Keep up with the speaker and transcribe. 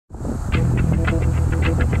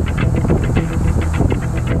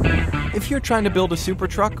you're trying to build a super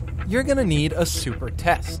truck, you're going to need a super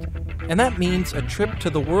test. And that means a trip to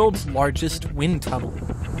the world's largest wind tunnel.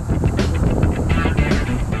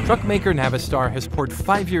 Truck maker Navistar has poured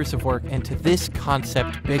 5 years of work into this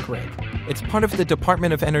concept big rig. It's part of the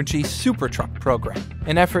Department of Energy's Super Truck program,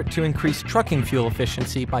 an effort to increase trucking fuel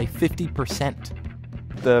efficiency by 50%.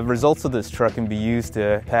 The results of this truck can be used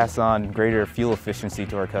to pass on greater fuel efficiency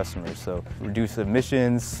to our customers, so reduce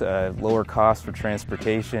emissions, lower costs for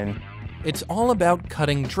transportation. It's all about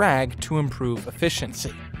cutting drag to improve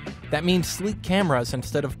efficiency. That means sleek cameras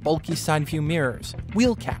instead of bulky side view mirrors,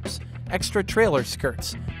 wheel caps, extra trailer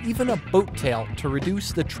skirts, even a boat tail to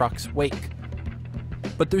reduce the truck's wake.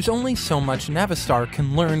 But there's only so much Navistar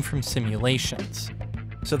can learn from simulations.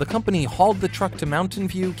 So the company hauled the truck to Mountain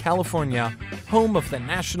View, California, home of the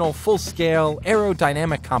National Full-Scale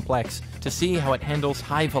Aerodynamic Complex, to see how it handles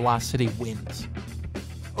high-velocity winds.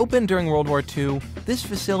 Opened during World War II, this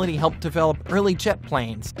facility helped develop early jet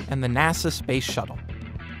planes and the NASA Space Shuttle.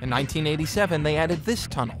 In 1987, they added this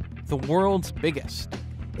tunnel, the world's biggest.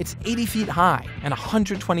 It's 80 feet high and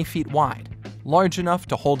 120 feet wide, large enough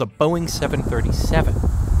to hold a Boeing 737.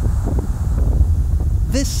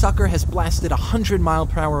 This sucker has blasted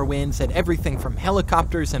 100-mile-per-hour winds at everything from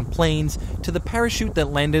helicopters and planes to the parachute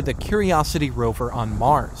that landed the Curiosity rover on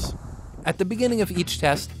Mars. At the beginning of each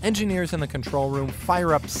test, engineers in the control room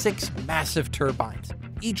fire up 6 massive turbines.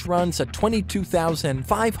 Each runs a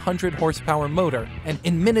 22,500 horsepower motor, and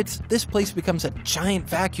in minutes, this place becomes a giant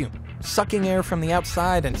vacuum, sucking air from the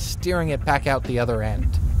outside and steering it back out the other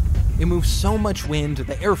end. It moves so much wind,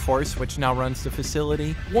 the Air Force, which now runs the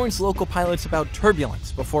facility, warns local pilots about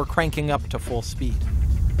turbulence before cranking up to full speed.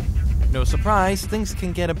 No surprise, things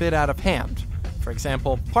can get a bit out of hand. For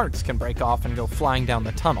example, parts can break off and go flying down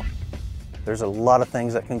the tunnel. There's a lot of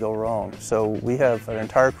things that can go wrong. So we have an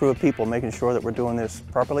entire crew of people making sure that we're doing this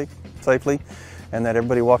properly, safely, and that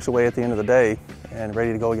everybody walks away at the end of the day and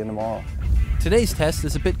ready to go again tomorrow. Today's test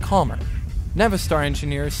is a bit calmer. Navistar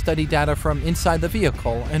engineers study data from inside the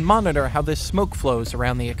vehicle and monitor how this smoke flows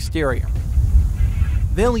around the exterior.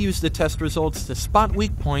 They'll use the test results to spot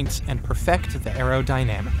weak points and perfect the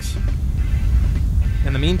aerodynamics.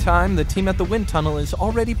 In the meantime, the team at the wind tunnel is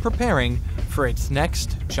already preparing for its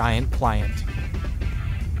next giant client.